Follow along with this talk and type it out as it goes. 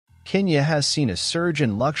Kenya has seen a surge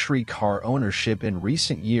in luxury car ownership in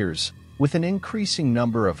recent years, with an increasing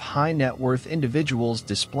number of high-net-worth individuals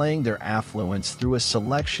displaying their affluence through a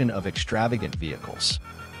selection of extravagant vehicles.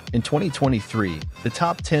 In 2023, the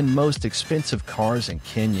top 10 most expensive cars in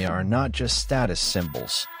Kenya are not just status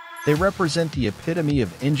symbols. They represent the epitome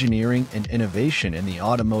of engineering and innovation in the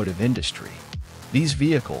automotive industry. These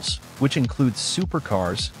vehicles, which include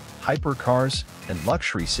supercars, hypercars, and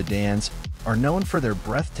luxury sedans, are known for their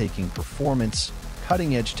breathtaking performance,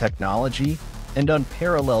 cutting-edge technology, and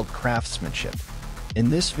unparalleled craftsmanship. In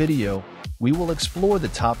this video, we will explore the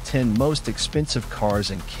top 10 most expensive cars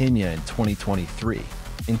in Kenya in 2023,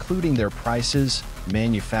 including their prices,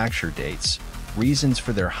 manufacture dates, reasons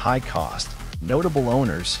for their high cost, notable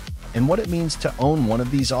owners, and what it means to own one of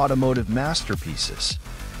these automotive masterpieces.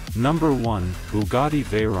 Number 1. Bugatti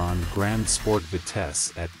Veyron Grand Sport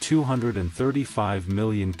Vitesse at 235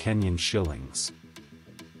 million Kenyan shillings.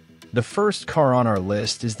 The first car on our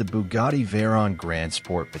list is the Bugatti Veyron Grand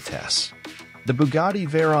Sport Vitesse. The Bugatti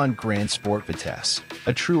Veyron Grand Sport Vitesse,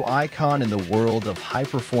 a true icon in the world of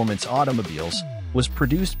high-performance automobiles, was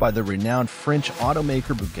produced by the renowned French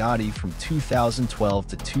automaker Bugatti from 2012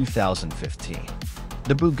 to 2015.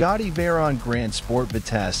 The Bugatti Veyron Grand Sport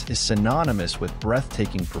Vitesse is synonymous with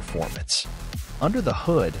breathtaking performance. Under the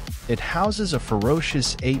hood, it houses a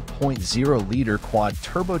ferocious 8.0-liter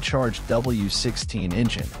quad-turbocharged W16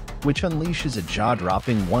 engine, which unleashes a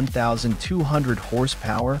jaw-dropping 1,200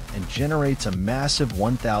 horsepower and generates a massive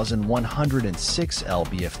 1,106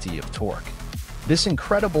 lb-ft of torque. This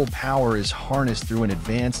incredible power is harnessed through an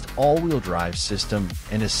advanced all-wheel drive system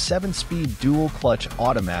and a 7-speed dual-clutch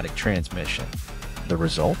automatic transmission. The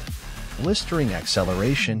result? Blistering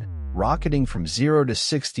acceleration, rocketing from 0 to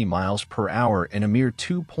 60 miles per hour in a mere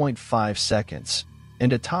 2.5 seconds,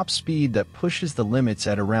 and a top speed that pushes the limits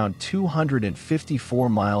at around 254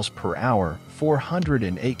 miles per hour,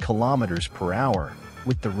 408 kilometers per hour,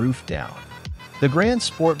 with the roof down. The Grand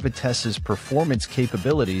Sport Vitesse's performance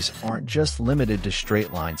capabilities aren't just limited to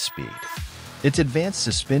straight-line speed. Its advanced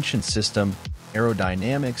suspension system,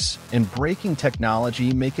 aerodynamics, and braking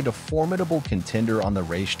technology make it a formidable contender on the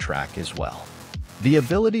racetrack as well. The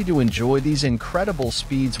ability to enjoy these incredible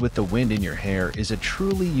speeds with the wind in your hair is a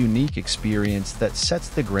truly unique experience that sets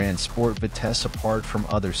the Grand Sport Vitesse apart from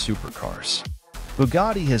other supercars.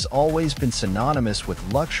 Bugatti has always been synonymous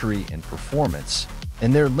with luxury and performance,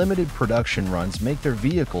 and their limited production runs make their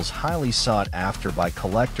vehicles highly sought after by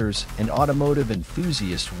collectors and automotive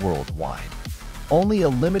enthusiasts worldwide. Only a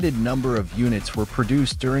limited number of units were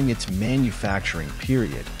produced during its manufacturing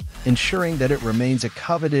period, ensuring that it remains a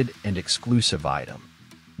coveted and exclusive item.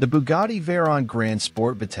 The Bugatti Veyron Grand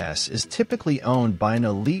Sport Vitesse is typically owned by an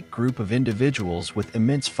elite group of individuals with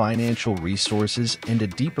immense financial resources and a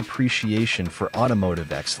deep appreciation for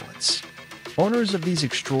automotive excellence. Owners of these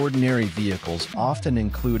extraordinary vehicles often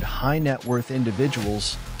include high-net-worth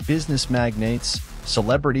individuals, business magnates,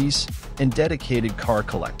 celebrities, and dedicated car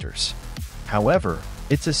collectors. However,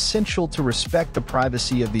 it's essential to respect the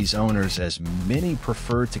privacy of these owners, as many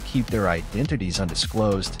prefer to keep their identities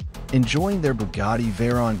undisclosed, enjoying their Bugatti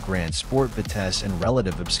Veyron Grand Sport Vitesse in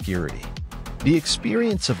relative obscurity. The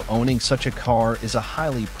experience of owning such a car is a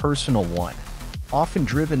highly personal one, often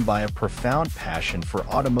driven by a profound passion for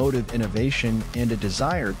automotive innovation and a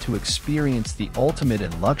desire to experience the ultimate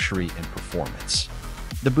in luxury and performance.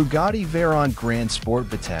 The Bugatti Veyron Grand Sport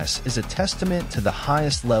Vitesse is a testament to the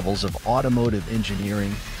highest levels of automotive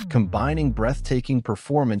engineering, combining breathtaking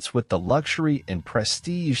performance with the luxury and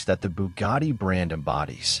prestige that the Bugatti brand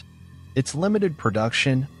embodies. Its limited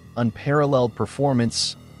production, unparalleled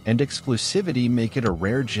performance, and exclusivity make it a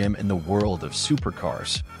rare gem in the world of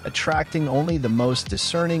supercars, attracting only the most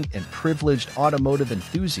discerning and privileged automotive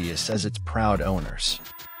enthusiasts as its proud owners.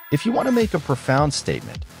 If you want to make a profound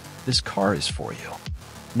statement, this car is for you.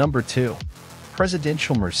 Number 2.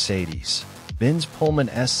 Presidential Mercedes-Benz Pullman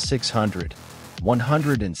S600,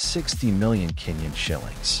 160 million Kenyan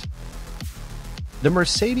shillings. The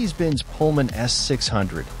Mercedes-Benz Pullman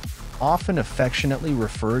S600, often affectionately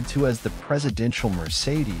referred to as the presidential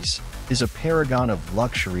Mercedes, is a paragon of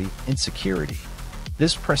luxury and security.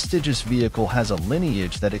 This prestigious vehicle has a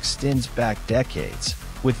lineage that extends back decades,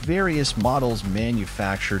 with various models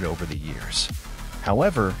manufactured over the years.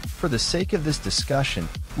 However, for the sake of this discussion,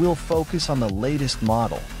 we'll focus on the latest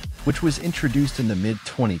model, which was introduced in the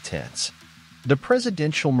mid-2010s. The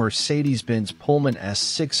presidential Mercedes-Benz Pullman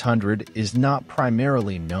S600 is not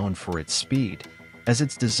primarily known for its speed, as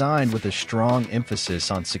it's designed with a strong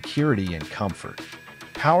emphasis on security and comfort.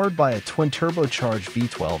 Powered by a twin-turbocharged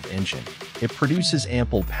V12 engine, it produces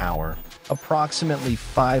ample power, approximately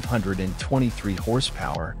 523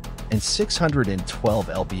 horsepower, and 612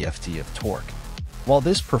 lb-ft of torque. While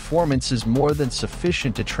this performance is more than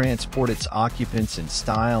sufficient to transport its occupants in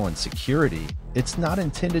style and security, it's not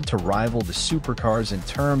intended to rival the supercars in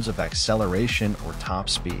terms of acceleration or top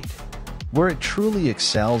speed. Where it truly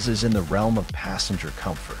excels is in the realm of passenger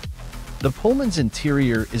comfort. The Pullman's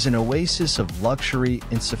interior is an oasis of luxury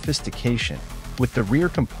and sophistication, with the rear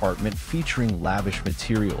compartment featuring lavish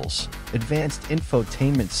materials, advanced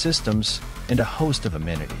infotainment systems, and a host of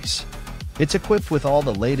amenities. It's equipped with all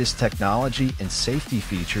the latest technology and safety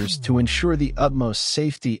features to ensure the utmost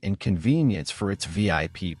safety and convenience for its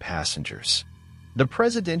VIP passengers. The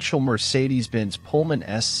presidential Mercedes-Benz Pullman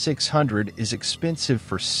S600 is expensive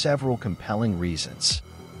for several compelling reasons.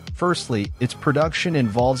 Firstly, its production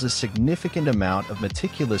involves a significant amount of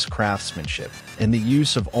meticulous craftsmanship and the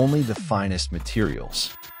use of only the finest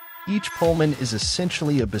materials. Each Pullman is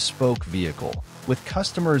essentially a bespoke vehicle, with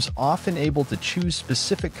customers often able to choose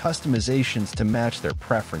specific customizations to match their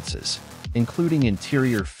preferences, including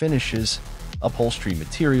interior finishes, upholstery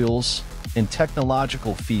materials, and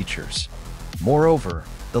technological features. Moreover,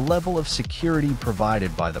 the level of security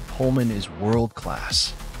provided by the Pullman is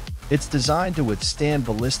world-class. It's designed to withstand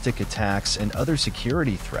ballistic attacks and other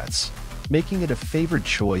security threats, making it a favored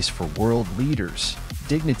choice for world leaders,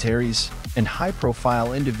 dignitaries, and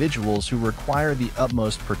high-profile individuals who require the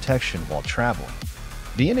utmost protection while traveling.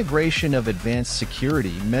 The integration of advanced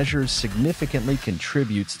security measures significantly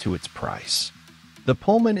contributes to its price. The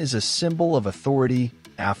Pullman is a symbol of authority,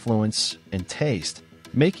 affluence, and taste,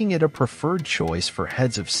 making it a preferred choice for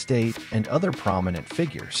heads of state and other prominent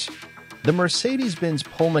figures. The Mercedes-Benz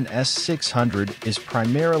Pullman S600 is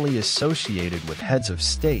primarily associated with heads of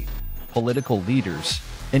state, political leaders,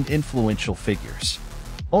 and influential figures.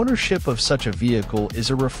 Ownership of such a vehicle is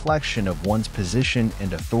a reflection of one's position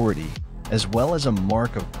and authority, as well as a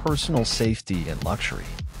mark of personal safety and luxury.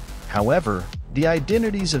 However, the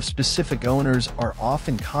identities of specific owners are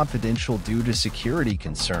often confidential due to security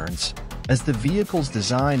concerns, as the vehicle's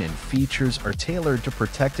design and features are tailored to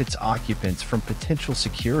protect its occupants from potential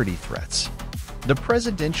security threats. The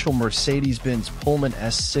presidential Mercedes-Benz Pullman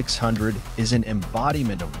S600 is an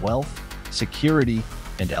embodiment of wealth, security,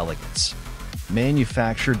 and elegance.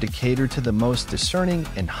 Manufactured to cater to the most discerning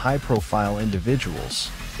and high-profile individuals,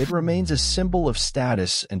 it remains a symbol of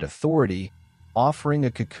status and authority, offering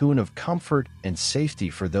a cocoon of comfort and safety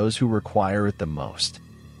for those who require it the most.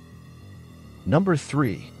 Number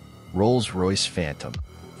 3. Rolls-Royce Phantom,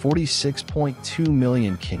 46.2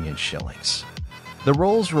 million Kenyan shillings. The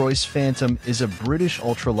Rolls-Royce Phantom is a British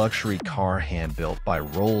ultra-luxury car hand-built by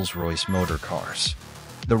Rolls-Royce Motor Cars.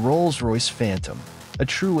 The Rolls-Royce Phantom, a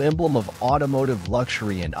true emblem of automotive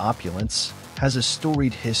luxury and opulence, has a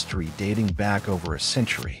storied history dating back over a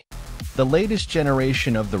century. The latest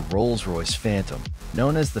generation of the Rolls-Royce Phantom,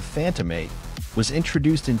 known as the Phantom 8, was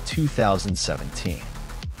introduced in 2017.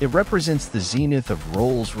 It represents the zenith of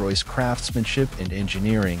Rolls-Royce craftsmanship and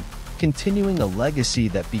engineering, continuing a legacy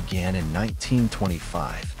that began in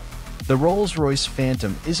 1925. The Rolls-Royce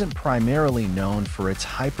Phantom isn't primarily known for its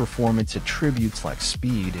high-performance attributes like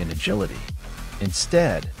speed and agility.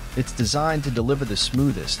 Instead, it's designed to deliver the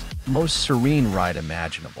smoothest, most serene ride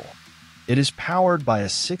imaginable. It is powered by a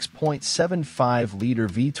 6.75-liter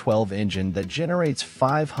V12 engine that generates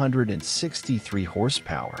 563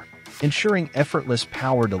 horsepower, ensuring effortless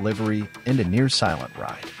power delivery and a near-silent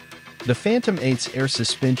ride. The Phantom 8's air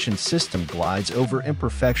suspension system glides over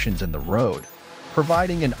imperfections in the road,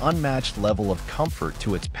 providing an unmatched level of comfort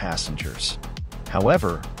to its passengers.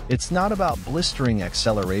 However, it's not about blistering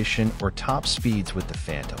acceleration or top speeds with the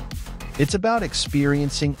Phantom. It's about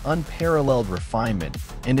experiencing unparalleled refinement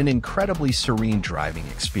and an incredibly serene driving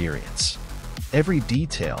experience. Every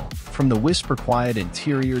detail, from the whisper-quiet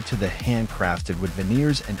interior to the handcrafted with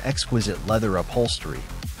veneers and exquisite leather upholstery,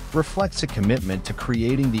 reflects a commitment to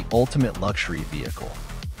creating the ultimate luxury vehicle.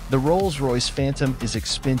 The Rolls-Royce Phantom is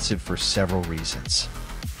expensive for several reasons.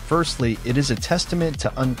 Firstly, it is a testament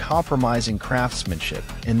to uncompromising craftsmanship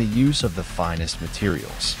and the use of the finest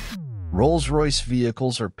materials. Rolls-Royce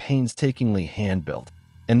vehicles are painstakingly hand-built,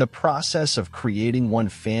 and the process of creating one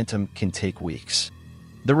Phantom can take weeks.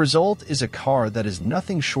 The result is a car that is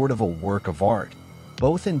nothing short of a work of art,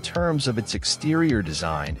 both in terms of its exterior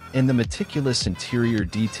design and the meticulous interior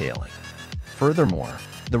detailing. Furthermore,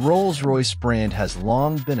 the Rolls-Royce brand has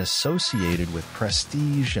long been associated with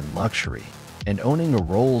prestige and luxury, and owning a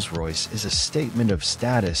Rolls-Royce is a statement of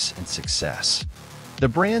status and success. The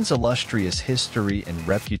brand's illustrious history and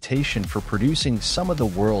reputation for producing some of the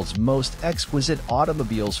world's most exquisite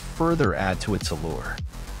automobiles further add to its allure.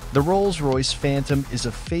 The Rolls-Royce Phantom is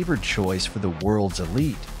a favored choice for the world's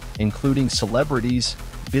elite, including celebrities,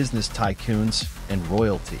 business tycoons and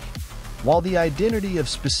royalty. While the identity of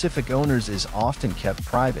specific owners is often kept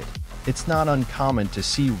private, it's not uncommon to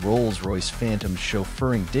see Rolls-Royce Phantoms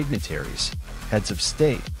chauffeuring dignitaries, heads of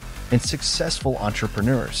state, and successful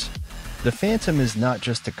entrepreneurs. The Phantom is not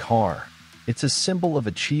just a car, it's a symbol of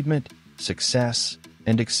achievement, success,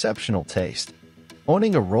 and exceptional taste.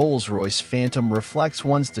 Owning a Rolls-Royce Phantom reflects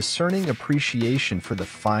one's discerning appreciation for the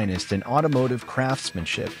finest in automotive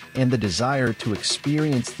craftsmanship and the desire to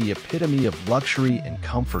experience the epitome of luxury and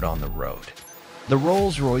comfort on the road. The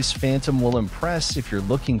Rolls-Royce Phantom will impress if you're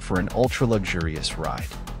looking for an ultra-luxurious ride.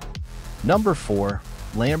 Number 4.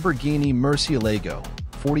 Lamborghini Murciélago,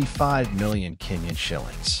 45 million Kenyan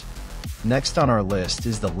shillings. Next on our list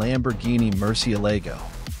is the Lamborghini Murciélago.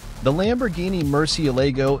 The Lamborghini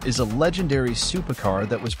Murciélago is a legendary supercar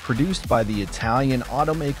that was produced by the Italian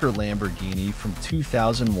automaker Lamborghini from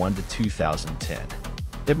 2001 to 2010.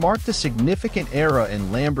 It marked a significant era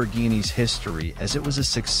in Lamborghini's history as it was a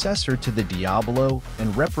successor to the Diablo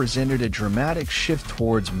and represented a dramatic shift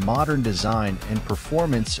towards modern design and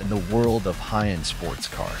performance in the world of high-end sports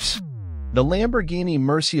cars. The Lamborghini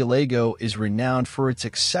Murciélago is renowned for its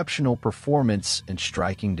exceptional performance and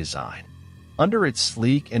striking design. Under its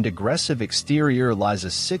sleek and aggressive exterior lies a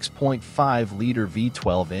 6.5-liter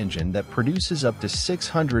V12 engine that produces up to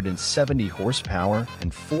 670 horsepower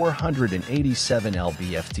and 487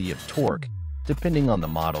 lb-ft of torque, depending on the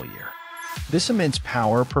model year. This immense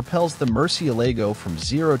power propels the Murciélago from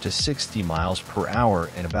 0 to 60 miles per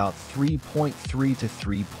hour in about 3.3 to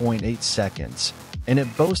 3.8 seconds, and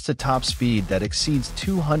it boasts a top speed that exceeds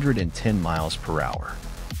 210 miles per hour.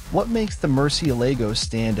 What makes the Murciélago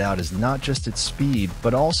stand out is not just its speed,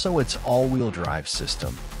 but also its all-wheel drive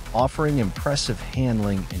system, offering impressive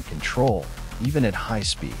handling and control, even at high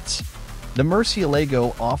speeds. The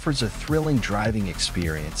Murciélago offers a thrilling driving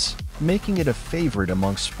experience, making it a favorite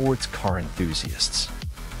among sports car enthusiasts.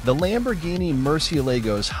 The Lamborghini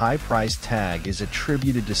Murciélago's high price tag is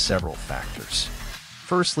attributed to several factors.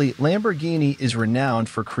 Firstly, Lamborghini is renowned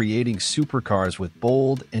for creating supercars with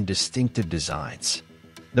bold and distinctive designs.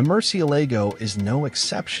 The Murciélago is no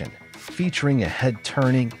exception, featuring a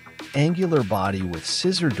head-turning, angular body with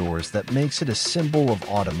scissor doors that makes it a symbol of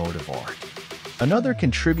automotive art. Another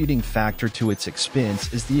contributing factor to its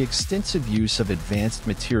expense is the extensive use of advanced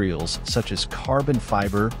materials such as carbon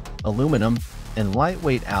fiber, aluminum, and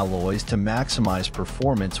lightweight alloys to maximize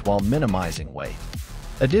performance while minimizing weight.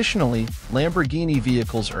 Additionally, Lamborghini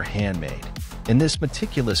vehicles are handmade, and this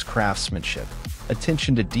meticulous craftsmanship,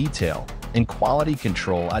 attention to detail, and quality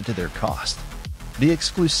control add to their cost. The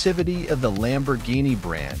exclusivity of the Lamborghini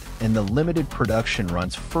brand and the limited production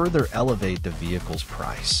runs further elevate the vehicle's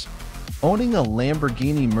price. Owning a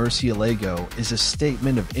Lamborghini Murciélago is a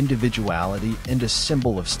statement of individuality and a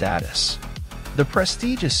symbol of status. The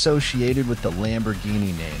prestige associated with the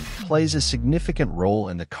Lamborghini name plays a significant role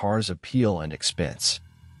in the car's appeal and expense.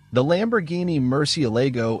 The Lamborghini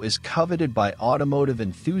Murciélago is coveted by automotive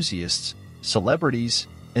enthusiasts, celebrities,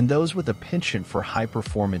 and those with a penchant for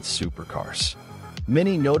high-performance supercars.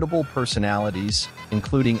 Many notable personalities,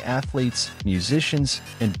 including athletes, musicians,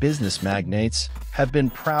 and business magnates, have been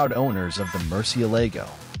proud owners of the Murciélago.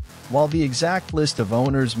 While the exact list of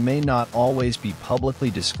owners may not always be publicly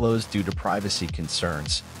disclosed due to privacy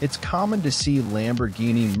concerns, it's common to see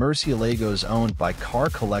Lamborghini Murciélagos owned by car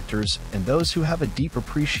collectors and those who have a deep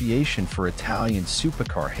appreciation for Italian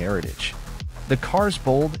supercar heritage. The car's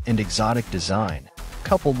bold and exotic design,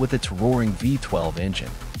 coupled with its roaring V12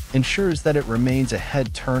 engine, ensures that it remains a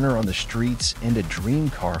head-turner on the streets and a dream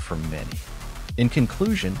car for many. In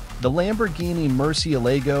conclusion, the Lamborghini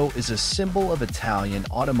Murciélago is a symbol of Italian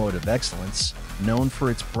automotive excellence, known for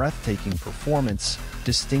its breathtaking performance,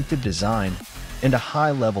 distinctive design, and a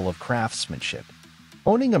high level of craftsmanship.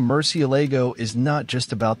 Owning a Murciélago is not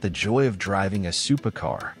just about the joy of driving a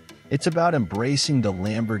supercar, it's about embracing the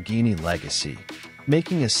Lamborghini legacy,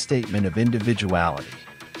 making a statement of individuality,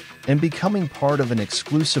 and becoming part of an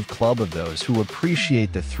exclusive club of those who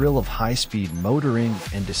appreciate the thrill of high-speed motoring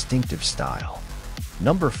and distinctive style.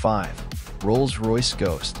 Number 5. Rolls-Royce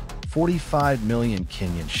Ghost, 45 million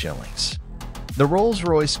Kenyan shillings. The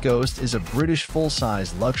Rolls-Royce Ghost is a British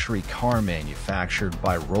full-size luxury car manufactured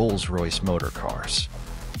by Rolls-Royce Motor Cars.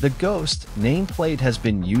 The Ghost nameplate has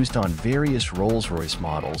been used on various Rolls-Royce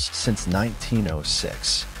models since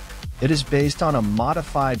 1906. It is based on a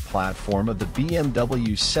modified platform of the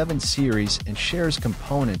BMW 7 Series and shares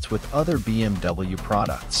components with other BMW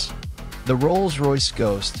products. The Rolls-Royce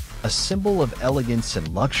Ghost, a symbol of elegance and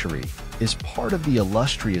luxury, is part of the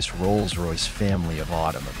illustrious Rolls-Royce family of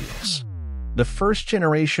automobiles. The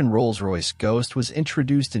first-generation Rolls-Royce Ghost was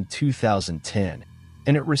introduced in 2010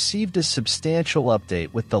 and it received a substantial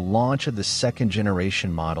update with the launch of the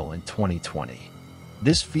second-generation model in 2020.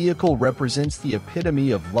 This vehicle represents the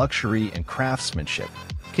epitome of luxury and craftsmanship,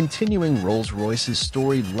 continuing Rolls-Royce's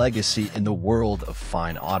storied legacy in the world of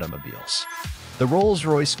fine automobiles. The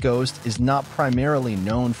Rolls-Royce Ghost is not primarily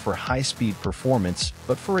known for high-speed performance,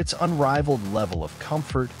 but for its unrivaled level of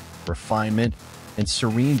comfort, refinement, and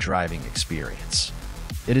serene driving experience.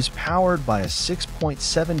 It is powered by a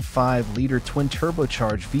 6.75-liter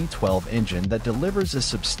twin-turbocharged V12 engine that delivers a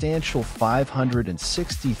substantial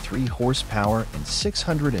 563 horsepower and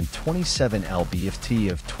 627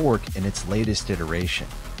 lb-ft of torque in its latest iteration.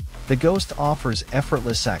 The Ghost offers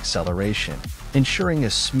effortless acceleration, ensuring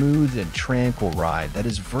a smooth and tranquil ride that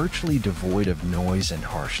is virtually devoid of noise and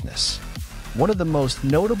harshness. One of the most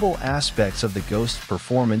notable aspects of the Ghost's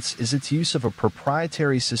performance is its use of a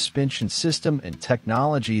proprietary suspension system and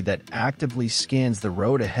technology that actively scans the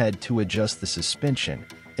road ahead to adjust the suspension,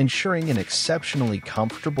 ensuring an exceptionally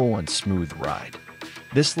comfortable and smooth ride.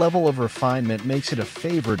 This level of refinement makes it a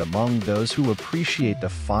favorite among those who appreciate the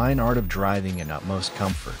fine art of driving in utmost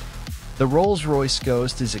comfort. The Rolls-Royce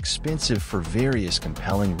Ghost is expensive for various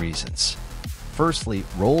compelling reasons. Firstly,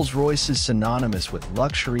 Rolls-Royce is synonymous with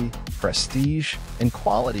luxury, prestige, and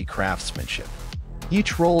quality craftsmanship.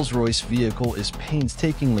 Each Rolls-Royce vehicle is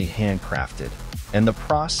painstakingly handcrafted, and the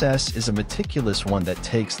process is a meticulous one that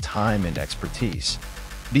takes time and expertise.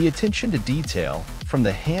 The attention to detail, from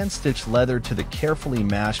the hand-stitched leather to the carefully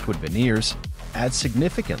matched wood veneers, adds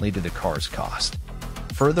significantly to the car's cost.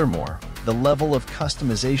 Furthermore, the level of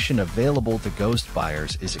customization available to Ghost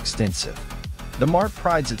buyers is extensive. The Mart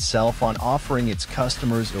prides itself on offering its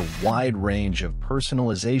customers a wide range of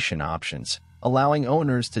personalization options, allowing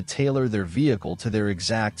owners to tailor their vehicle to their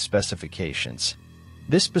exact specifications.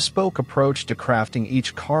 This bespoke approach to crafting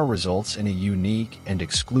each car results in a unique and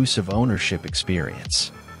exclusive ownership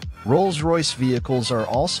experience. Rolls-Royce vehicles are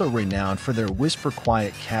also renowned for their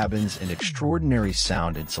whisper-quiet cabins and extraordinary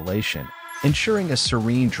sound insulation, ensuring a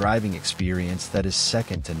serene driving experience that is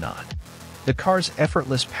second to none. The car's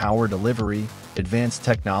effortless power delivery, advanced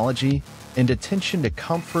technology, and attention to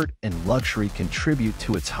comfort and luxury contribute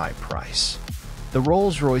to its high price. The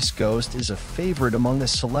Rolls-Royce Ghost is a favorite among a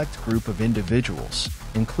select group of individuals,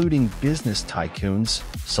 including business tycoons,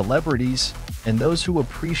 celebrities, and those who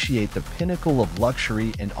appreciate the pinnacle of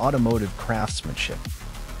luxury and automotive craftsmanship.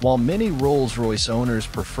 While many Rolls-Royce owners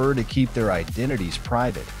prefer to keep their identities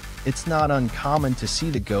private, it's not uncommon to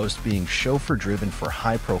see the Ghost being chauffeur-driven for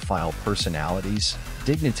high-profile personalities,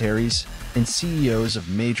 dignitaries, and CEOs of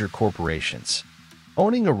major corporations.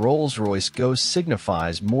 Owning a Rolls-Royce Ghost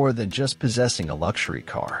signifies more than just possessing a luxury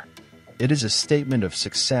car. It is a statement of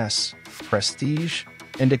success, prestige,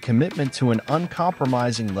 and a commitment to an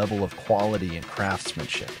uncompromising level of quality and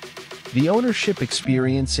craftsmanship. The ownership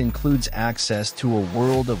experience includes access to a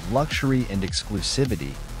world of luxury and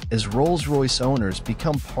exclusivity, as Rolls-Royce owners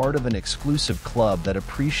become part of an exclusive club that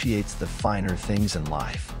appreciates the finer things in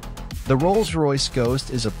life. The Rolls-Royce Ghost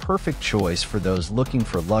is a perfect choice for those looking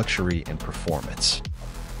for luxury and performance.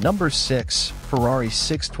 Number 6. Ferrari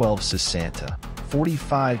 612 Sessanta,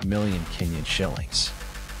 45 million Kenyan shillings.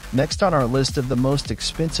 Next on our list of the most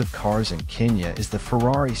expensive cars in Kenya is the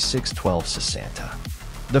Ferrari 612 Sessanta.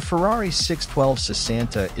 The Ferrari 612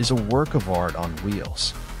 Sessanta is a work of art on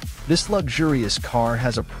wheels. This luxurious car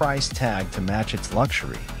has a price tag to match its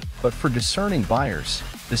luxury, but for discerning buyers,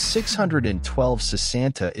 the 612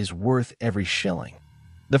 Sessanta is worth every shilling.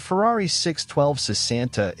 The Ferrari 612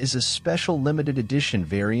 Sessanta is a special limited edition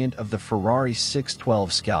variant of the Ferrari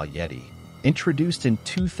 612 Scaglietti, introduced in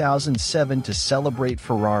 2007 to celebrate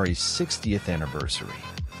Ferrari's 60th anniversary.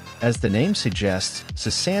 As the name suggests,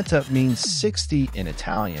 Sessanta means 60 in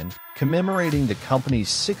Italian, commemorating the company's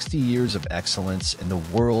 60 years of excellence in the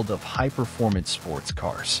world of high-performance sports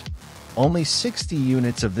cars. Only 60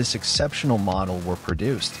 units of this exceptional model were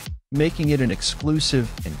produced, making it an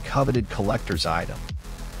exclusive and coveted collector's item.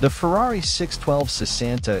 The Ferrari 612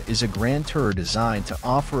 Sessanta is a grand tourer designed to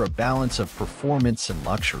offer a balance of performance and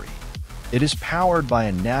luxury. It is powered by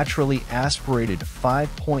a naturally aspirated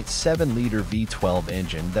 5.7-liter V12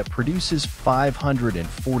 engine that produces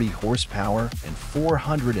 540 horsepower and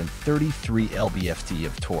 433 lb-ft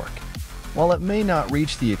of torque. While it may not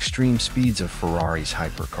reach the extreme speeds of Ferrari's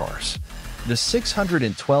hypercars, the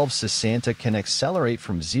 612 Sessanta can accelerate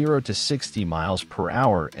from 0 to 60 miles per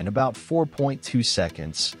hour in about 4.2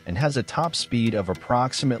 seconds and has a top speed of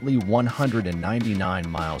approximately 199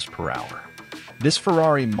 miles per hour. This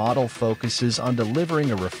Ferrari model focuses on delivering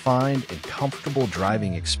a refined and comfortable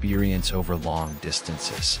driving experience over long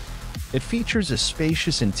distances. It features a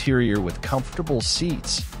spacious interior with comfortable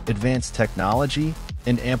seats, advanced technology,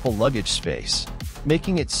 and ample luggage space,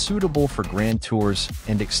 making it suitable for grand tours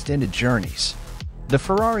and extended journeys. The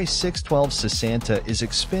Ferrari 612 Sessanta is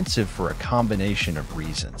expensive for a combination of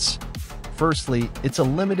reasons. Firstly, it's a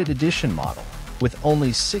limited edition model, with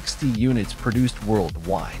only 60 units produced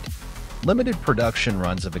worldwide. Limited production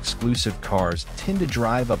runs of exclusive cars tend to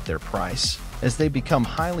drive up their price, as they become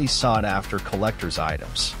highly sought-after collector's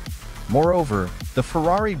items. Moreover, the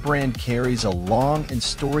Ferrari brand carries a long and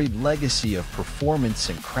storied legacy of performance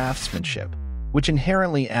and craftsmanship, which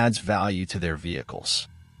inherently adds value to their vehicles.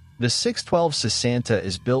 The 612 Sessanta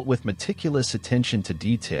is built with meticulous attention to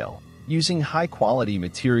detail, using high-quality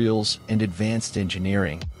materials and advanced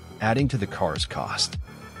engineering, adding to the car's cost.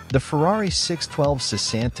 The Ferrari 612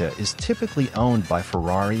 Sessanta is typically owned by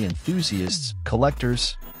Ferrari enthusiasts,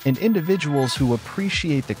 collectors, and individuals who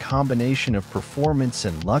appreciate the combination of performance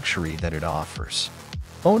and luxury that it offers.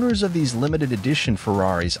 Owners of these limited edition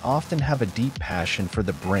Ferraris often have a deep passion for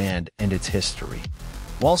the brand and its history,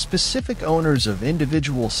 while specific owners of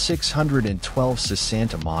individual 612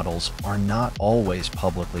 Sessanta models are not always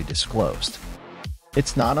publicly disclosed.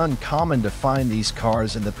 It's not uncommon to find these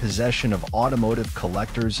cars in the possession of automotive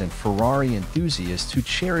collectors and Ferrari enthusiasts who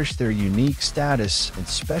cherish their unique status and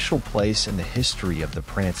special place in the history of the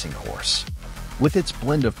prancing horse. With its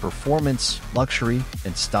blend of performance, luxury,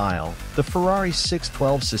 and style, the Ferrari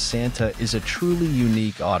 612 Sessanta is a truly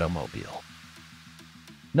unique automobile.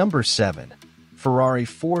 Number 7. Ferrari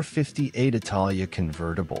 458 Italia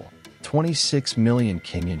Convertible, 26 million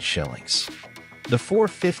Kenyan shillings. The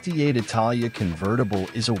 458 Italia Convertible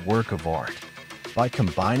is a work of art. By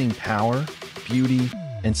combining power, beauty,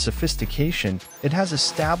 and sophistication, it has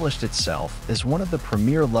established itself as one of the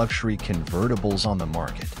premier luxury convertibles on the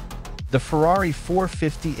market. The Ferrari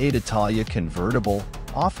 458 Italia Convertible,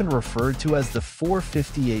 often referred to as the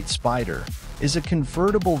 458 Spider, is a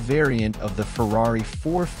convertible variant of the Ferrari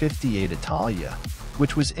 458 Italia,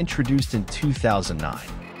 which was introduced in 2009.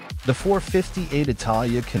 The 458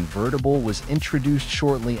 Italia Convertible was introduced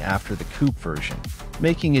shortly after the coupe version,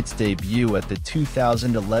 making its debut at the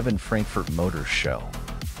 2011 Frankfurt Motor Show.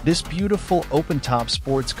 This beautiful open-top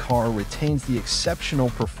sports car retains the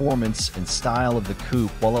exceptional performance and style of the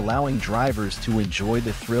coupe while allowing drivers to enjoy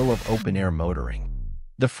the thrill of open-air motoring.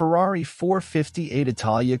 The Ferrari 458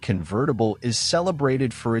 Italia Convertible is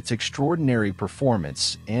celebrated for its extraordinary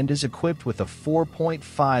performance and is equipped with a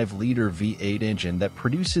 4.5-liter V8 engine that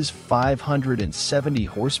produces 570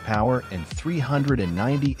 horsepower and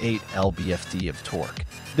 398 lb-ft of torque.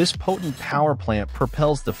 This potent power plant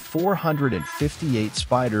propels the 458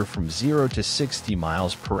 Spider from 0 to 60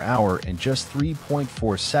 miles per hour in just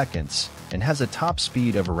 3.4 seconds and has a top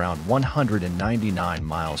speed of around 199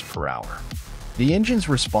 miles per hour. The engine's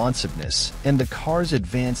responsiveness and the car's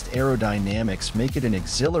advanced aerodynamics make it an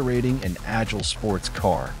exhilarating and agile sports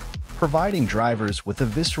car, providing drivers with a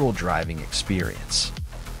visceral driving experience.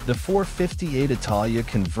 The 458 Italia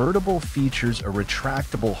Convertible features a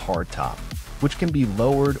retractable hardtop, which can be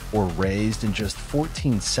lowered or raised in just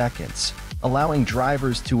 14 seconds, allowing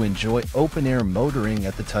drivers to enjoy open-air motoring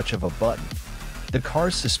at the touch of a button. The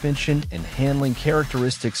car's suspension and handling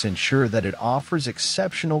characteristics ensure that it offers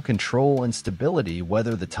exceptional control and stability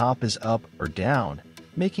whether the top is up or down,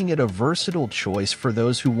 making it a versatile choice for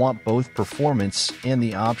those who want both performance and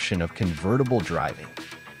the option of convertible driving.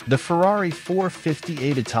 The Ferrari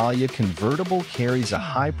 458 Italia Convertible carries a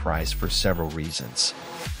high price for several reasons.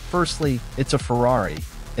 Firstly, it's a Ferrari,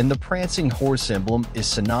 and the prancing horse emblem is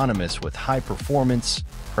synonymous with high performance,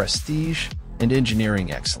 prestige, and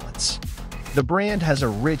engineering excellence. The brand has a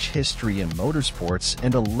rich history in motorsports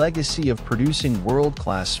and a legacy of producing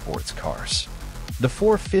world-class sports cars. The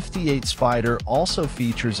 458 Spider also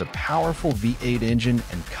features a powerful V8 engine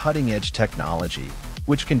and cutting-edge technology,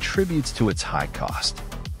 which contributes to its high cost.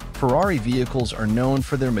 Ferrari vehicles are known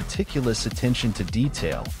for their meticulous attention to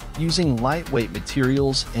detail, using lightweight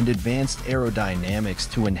materials and advanced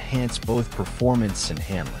aerodynamics to enhance both performance and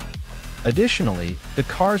handling. Additionally, the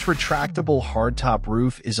car's retractable hardtop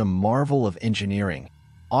roof is a marvel of engineering,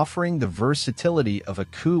 offering the versatility of a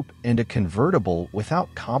coupe and a convertible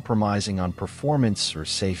without compromising on performance or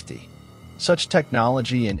safety. Such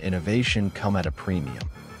technology and innovation come at a premium.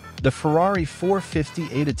 The Ferrari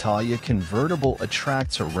 458 Italia Convertible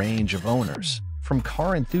attracts a range of owners, from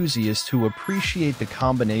car enthusiasts who appreciate the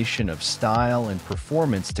combination of style and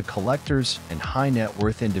performance to collectors and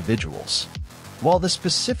high-net-worth individuals. While the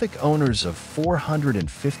specific owners of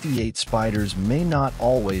 458 Spiders may not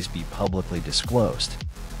always be publicly disclosed,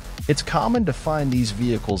 it's common to find these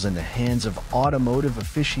vehicles in the hands of automotive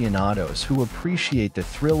aficionados who appreciate the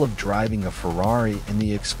thrill of driving a Ferrari and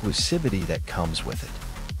the exclusivity that comes with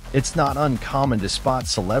it. It's not uncommon to spot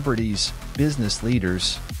celebrities, business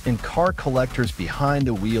leaders, and car collectors behind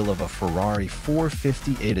the wheel of a Ferrari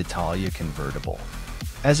 458 Italia convertible,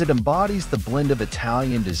 as it embodies the blend of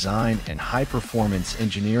Italian design and high-performance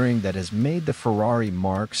engineering that has made the Ferrari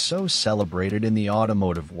marque so celebrated in the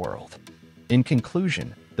automotive world. In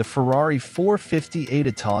conclusion, the Ferrari 458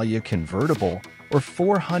 Italia convertible, or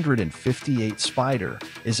 458 Spider,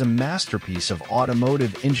 is a masterpiece of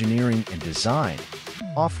automotive engineering and design,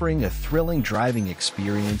 offering a thrilling driving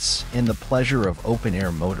experience and the pleasure of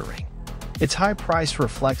open-air motoring. Its high price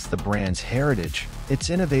reflects the brand's heritage, its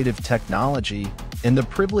innovative technology, and the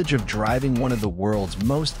privilege of driving one of the world's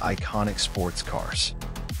most iconic sports cars.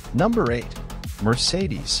 Number 8.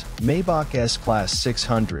 Mercedes-Maybach S-Class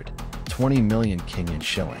 600, 20 million Kenyan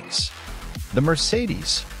shillings. The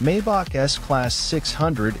Mercedes-Maybach S-Class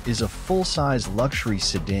 600 is a full-size luxury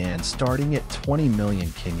sedan starting at 20 million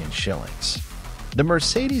Kenyan shillings. The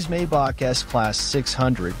Mercedes-Maybach S-Class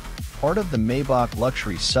 600, part of the Maybach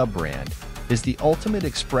luxury sub-brand, is the ultimate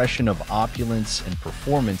expression of opulence and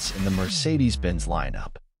performance in the Mercedes-Benz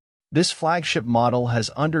lineup. This flagship model has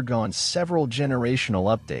undergone several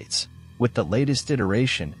generational updates, with the latest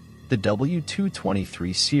iteration, the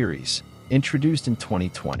W223 series, introduced in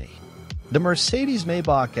 2020. The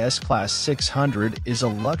Mercedes-Maybach S-Class 600 is a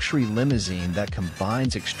luxury limousine that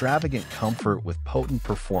combines extravagant comfort with potent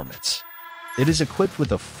performance. It is equipped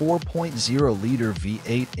with a 4.0-liter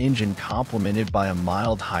V8 engine complemented by a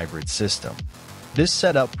mild hybrid system. This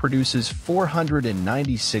setup produces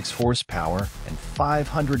 496 horsepower and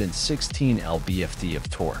 516 lb-ft of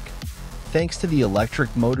torque. Thanks to the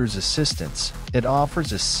electric motor's assistance, it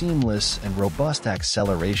offers a seamless and robust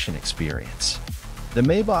acceleration experience. The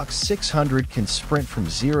Maybach 600 can sprint from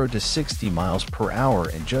 0 to 60 miles per hour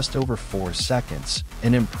in just over 4 seconds,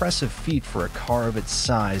 an impressive feat for a car of its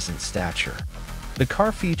size and stature. The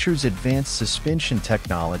car features advanced suspension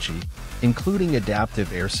technology, including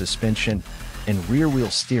adaptive air suspension and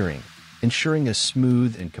rear-wheel steering, ensuring a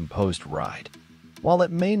smooth and composed ride. While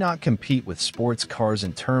it may not compete with sports cars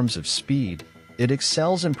in terms of speed, it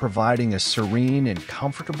excels in providing a serene and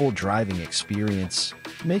comfortable driving experience,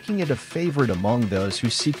 making it a favorite among those who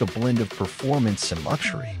seek a blend of performance and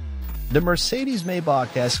luxury. The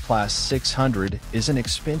Mercedes-Maybach S-Class 600 is an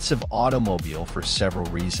expensive automobile for several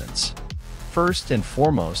reasons. First and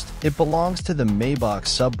foremost, it belongs to the Maybach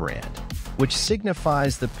sub-brand, which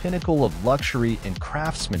signifies the pinnacle of luxury and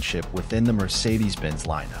craftsmanship within the Mercedes-Benz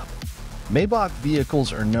lineup. Maybach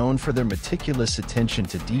vehicles are known for their meticulous attention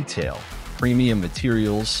to detail, premium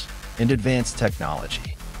materials, and advanced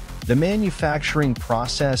technology. The manufacturing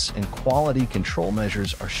process and quality control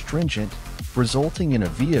measures are stringent, resulting in a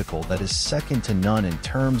vehicle that is second to none in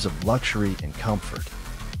terms of luxury and comfort.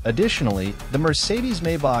 Additionally, the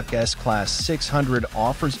Mercedes-Maybach S-Class 600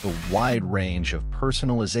 offers a wide range of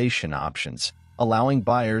personalization options, allowing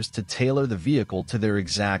buyers to tailor the vehicle to their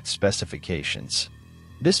exact specifications.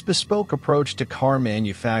 This bespoke approach to car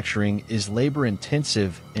manufacturing is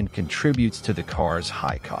labor-intensive and contributes to the car's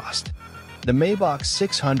high cost. The Maybach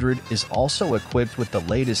 600 is also equipped with the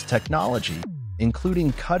latest technology,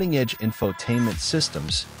 including cutting-edge infotainment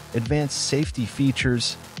systems, advanced safety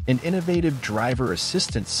features, and innovative driver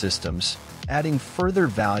assistance systems, adding further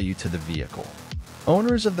value to the vehicle.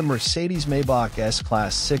 Owners of the Mercedes-Maybach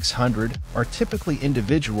S-Class 600 are typically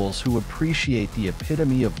individuals who appreciate the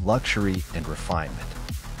epitome of luxury and refinement.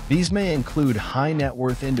 These may include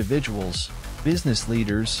high-net-worth individuals, business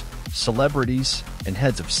leaders, celebrities, and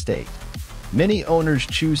heads of state. Many owners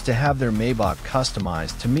choose to have their Maybach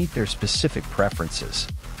customized to meet their specific preferences,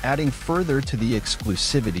 adding further to the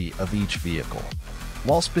exclusivity of each vehicle.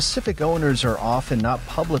 While specific owners are often not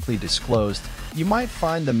publicly disclosed, you might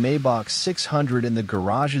find the Maybach 600 in the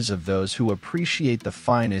garages of those who appreciate the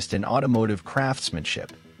finest in automotive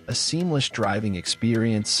craftsmanship, a seamless driving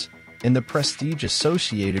experience, and the prestige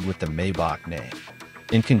associated with the Maybach name.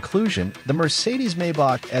 In conclusion, the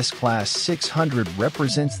Mercedes-Maybach S-Class 600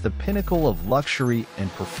 represents the pinnacle of luxury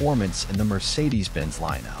and performance in the Mercedes-Benz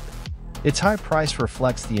lineup. Its high price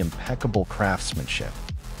reflects the impeccable craftsmanship,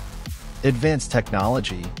 advanced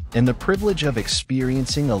technology, and the privilege of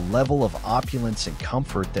experiencing a level of opulence and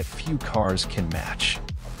comfort that few cars can match.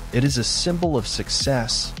 It is a symbol of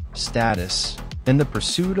success, status, and the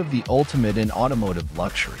pursuit of the ultimate in automotive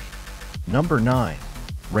luxury. Number 9.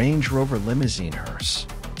 Range Rover Limousine Hearse,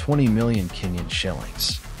 20 million Kenyan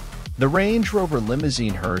shillings. The Range Rover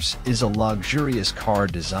Limousine Hearse is a luxurious car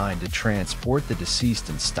designed to transport the deceased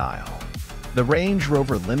in style. The Range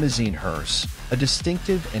Rover Limousine Hearse, a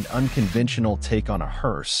distinctive and unconventional take on a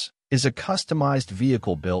hearse, is a customized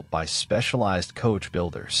vehicle built by specialized coach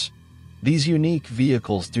builders. These unique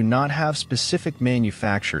vehicles do not have specific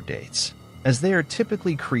manufacture dates, as they are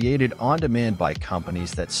typically created on demand by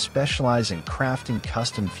companies that specialize in crafting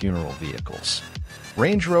custom funeral vehicles.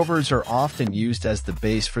 Range Rovers are often used as the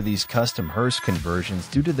base for these custom hearse conversions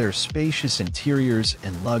due to their spacious interiors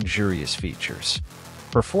and luxurious features.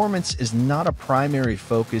 Performance is not a primary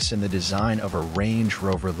focus in the design of a Range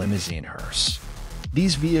Rover limousine hearse.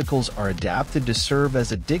 These vehicles are adapted to serve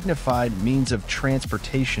as a dignified means of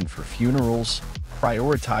transportation for funerals,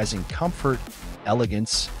 prioritizing comfort,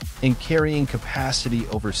 elegance, and carrying capacity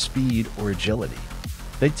over speed or agility.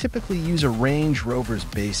 They typically use a Range Rover's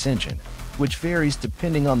base engine, which varies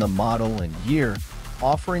depending on the model and year,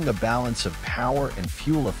 offering a balance of power and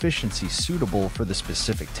fuel efficiency suitable for the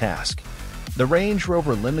specific task. The Range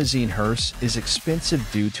Rover limousine hearse is expensive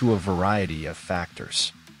due to a variety of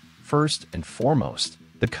factors. First and foremost,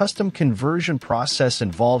 the custom conversion process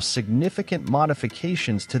involves significant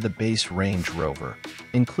modifications to the base Range Rover,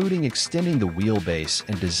 including extending the wheelbase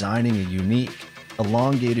and designing a unique,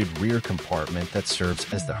 elongated rear compartment that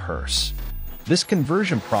serves as the hearse. This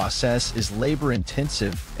conversion process is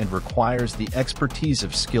labor-intensive and requires the expertise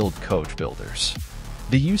of skilled coach builders.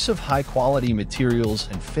 The use of high-quality materials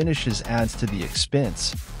and finishes adds to the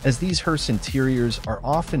expense, as these hearse interiors are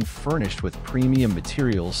often furnished with premium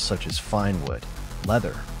materials such as fine wood,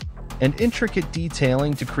 leather, and intricate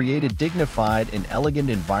detailing to create a dignified and elegant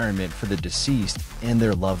environment for the deceased and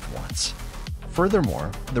their loved ones.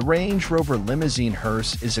 Furthermore, the Range Rover limousine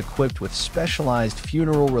hearse is equipped with specialized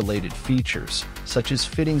funeral-related features, such as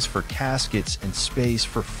fittings for caskets and space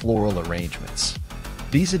for floral arrangements.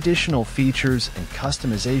 These additional features and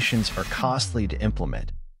customizations are costly to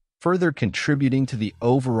implement, further contributing to the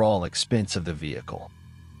overall expense of the vehicle.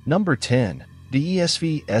 Number 10. The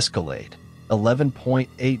ESV Escalade,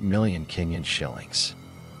 11.8 million Kenyan shillings.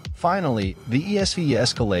 Finally, the ESV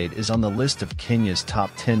Escalade is on the list of Kenya's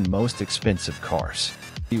top 10 most expensive cars.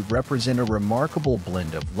 They represent a remarkable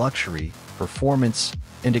blend of luxury, performance,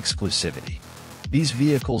 and exclusivity. These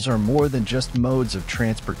vehicles are more than just modes of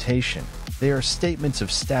transportation. They are statements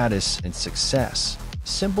of status and success,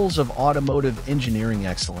 symbols of automotive engineering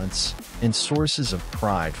excellence, and sources of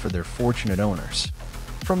pride for their fortunate owners.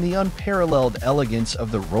 From the unparalleled elegance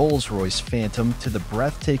of the Rolls-Royce Phantom to the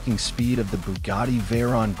breathtaking speed of the Bugatti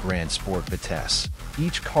Veyron Grand Sport Vitesse,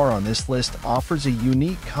 each car on this list offers a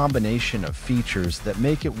unique combination of features that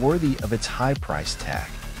make it worthy of its high price tag.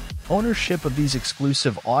 Ownership of these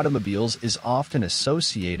exclusive automobiles is often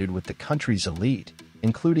associated with the country's elite,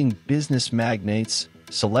 including business magnates,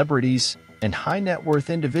 celebrities, and high-net-worth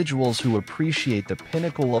individuals who appreciate the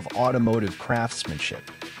pinnacle of automotive craftsmanship.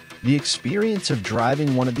 The experience of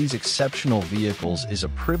driving one of these exceptional vehicles is a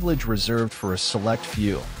privilege reserved for a select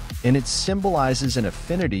few, and it symbolizes an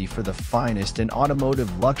affinity for the finest in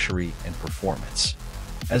automotive luxury and performance.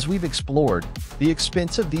 As we've explored, the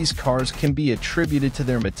expense of these cars can be attributed to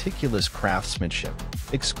their meticulous craftsmanship,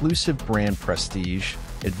 exclusive brand prestige,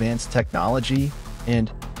 advanced technology,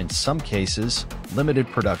 and, in some cases, limited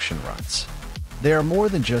production runs. They are more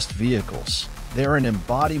than just vehicles. They are an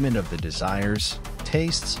embodiment of the desires,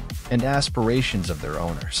 tastes, and aspirations of their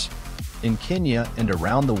owners. In Kenya and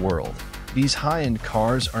around the world, these high-end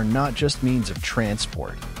cars are not just means of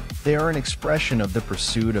transport. They are an expression of the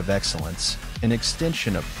pursuit of excellence, an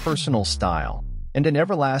extension of personal style, and an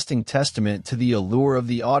everlasting testament to the allure of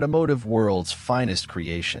the automotive world's finest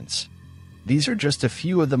creations. These are just a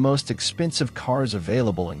few of the most expensive cars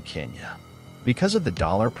available in Kenya. Because of the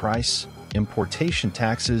dollar price, importation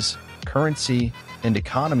taxes, currency, and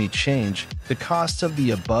economy change, the costs of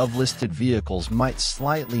the above-listed vehicles might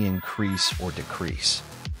slightly increase or decrease.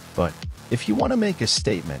 But if you want to make a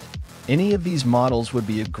statement, any of these models would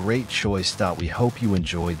be a great choice. We hope you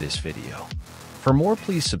enjoyed this video. For more,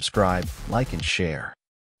 please subscribe, like, and share.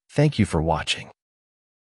 Thank you for watching.